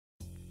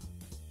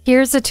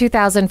Here's a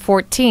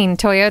 2014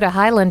 Toyota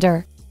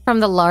Highlander. From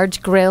the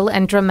large grille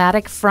and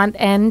dramatic front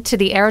end to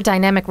the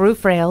aerodynamic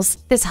roof rails,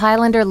 this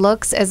Highlander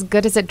looks as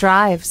good as it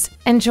drives.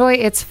 Enjoy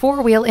its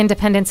four-wheel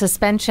independent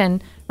suspension,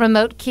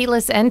 remote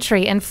keyless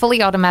entry, and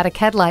fully automatic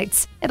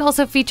headlights. It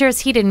also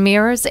features heated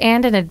mirrors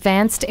and an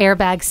advanced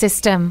airbag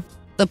system.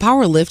 The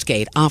power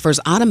liftgate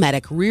offers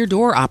automatic rear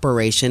door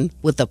operation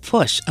with the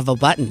push of a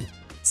button.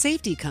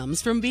 Safety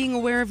comes from being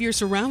aware of your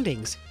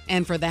surroundings.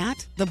 And for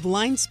that, the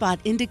blind spot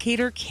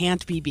indicator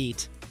can't be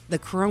beat. The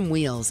chrome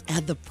wheels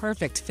add the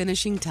perfect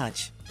finishing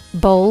touch.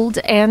 Bold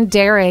and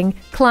daring,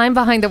 climb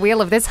behind the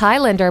wheel of this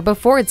Highlander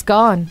before it's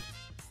gone.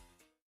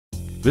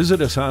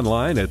 Visit us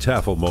online at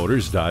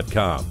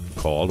tafelmotors.com.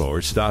 Call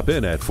or stop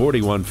in at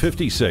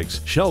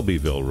 4156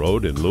 Shelbyville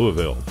Road in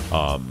Louisville.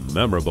 A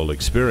memorable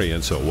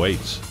experience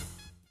awaits.